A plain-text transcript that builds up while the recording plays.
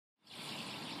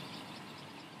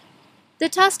The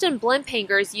Tustin blimp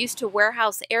hangars used to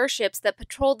warehouse airships that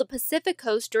patrolled the Pacific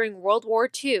coast during World War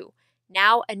II.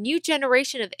 Now, a new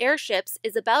generation of airships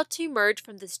is about to emerge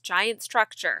from this giant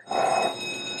structure.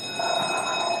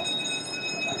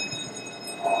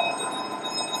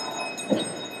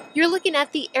 You're looking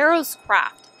at the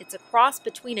Aeroscraft. It's a cross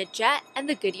between a jet and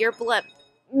the Goodyear blimp.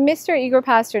 Mr. Igor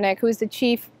Pasternak, who is the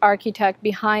chief architect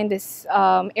behind this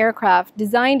aircraft,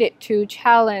 designed it to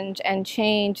challenge and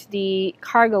change the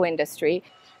cargo industry.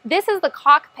 This is the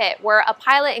cockpit where a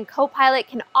pilot and co-pilot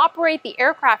can operate the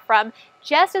aircraft from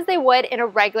just as they would in a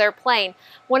regular plane.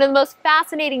 One of the most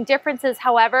fascinating differences,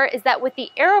 however, is that with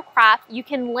the Aeroscraft, you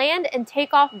can land and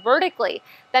take off vertically.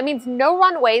 That means no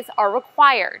runways are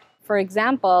required. For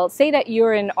example, say that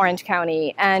you're in Orange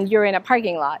County and you're in a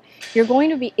parking lot. You're going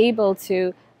to be able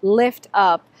to lift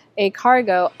up a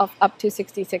cargo of up to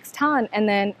 66 tons and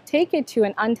then take it to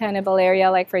an untenable area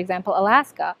like, for example,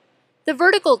 Alaska. The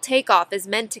vertical takeoff is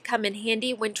meant to come in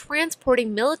handy when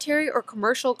transporting military or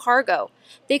commercial cargo.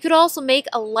 They could also make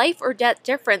a life or death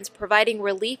difference, providing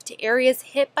relief to areas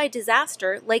hit by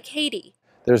disaster like Haiti.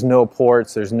 There's no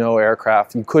ports, there's no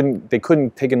aircraft. They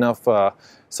couldn't take enough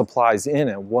supplies in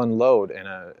at one load, and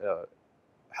a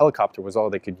helicopter was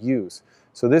all they could use.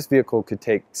 So this vehicle could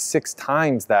take 6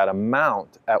 times that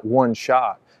amount at one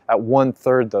shot, at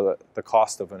 1/3 the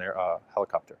cost of an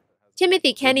helicopter.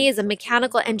 Timothy Kenny is a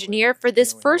mechanical engineer for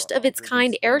this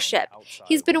first-of-its-kind airship.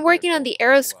 He's been working on the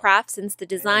Aeroscraft since the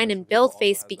design and build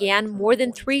phase began more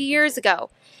than 3 years ago.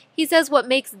 He says what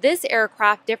makes this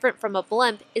aircraft different from a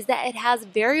blimp is that it has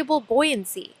variable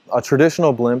buoyancy. A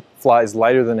traditional blimp flies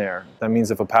lighter than air. That means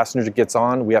if a passenger gets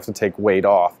on, we have to take weight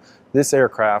off. This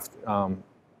aircraft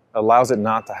allows it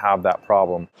not to have that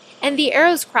problem. And the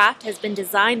Aeroscraft has been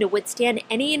designed to withstand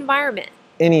any environment.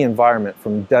 Any environment,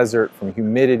 from desert, from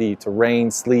humidity to rain,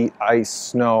 sleet, ice,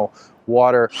 snow,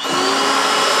 water.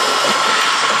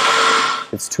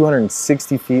 It's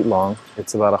 260 feet long,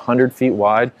 it's about 100 feet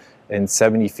wide, and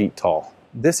 70 feet tall.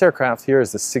 This aircraft here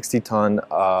is the 60-ton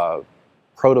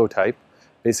prototype.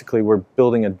 Basically, we're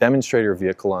building a demonstrator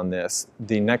vehicle on this.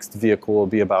 The next vehicle will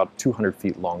be about 200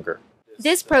 feet longer.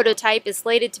 This prototype is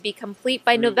slated to be complete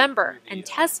by November, and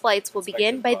test flights will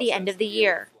begin by the end of the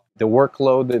year. The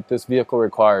workload that this vehicle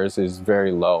requires is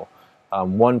very low.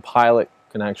 One pilot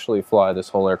can actually fly this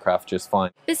whole aircraft just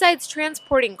fine. Besides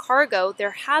transporting cargo,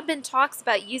 there have been talks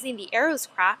about using the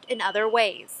Aeroscraft in other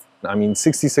ways. I mean,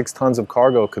 66 tons of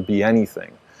cargo could be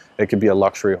anything. It could be a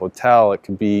luxury hotel, it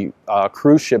could be a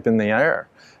cruise ship in the air,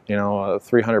 you know, a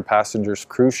 300 passengers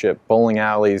cruise ship, bowling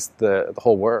alleys, the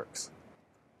whole works.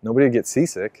 Nobody would get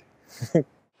seasick.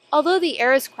 Although the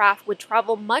Aeroscraft would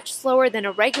travel much slower than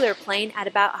a regular plane at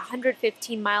about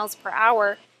 115 miles per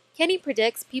hour, Kenny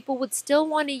predicts people would still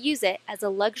want to use it as a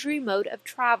luxury mode of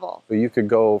travel. You could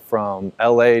go from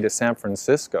LA to San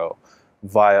Francisco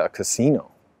via a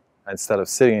casino instead of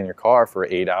sitting in your car for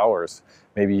 8 hours.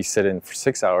 Maybe you sit in for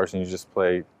 6 hours and you just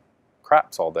play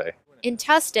craps all day. In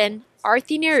Tustin,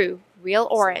 Arthi Nehru, Real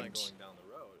Orange.